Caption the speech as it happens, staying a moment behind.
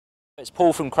It's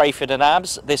Paul from Crayford and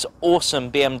Abs. This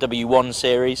awesome BMW 1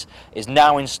 Series is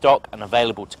now in stock and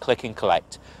available to click and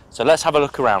collect. So let's have a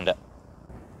look around it.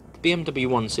 The BMW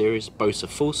 1 Series boasts a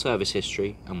full service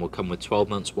history and will come with 12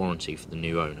 months warranty for the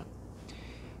new owner.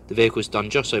 The vehicle's done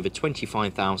just over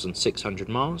 25,600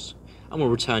 miles and will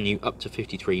return you up to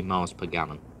 53 miles per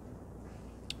gallon.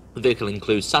 The vehicle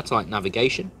includes satellite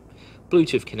navigation,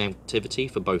 Bluetooth connectivity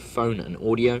for both phone and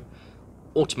audio,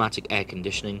 automatic air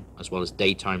conditioning, as well as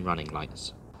daytime running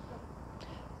lights.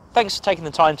 Thanks for taking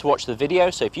the time to watch the video.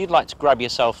 So if you'd like to grab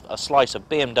yourself a slice of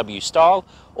BMW style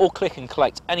or click and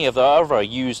collect any of the other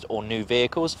used or new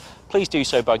vehicles, please do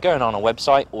so by going on our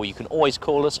website, or you can always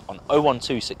call us on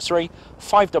 01263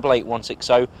 588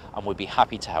 160 and we'd be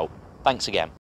happy to help. Thanks again.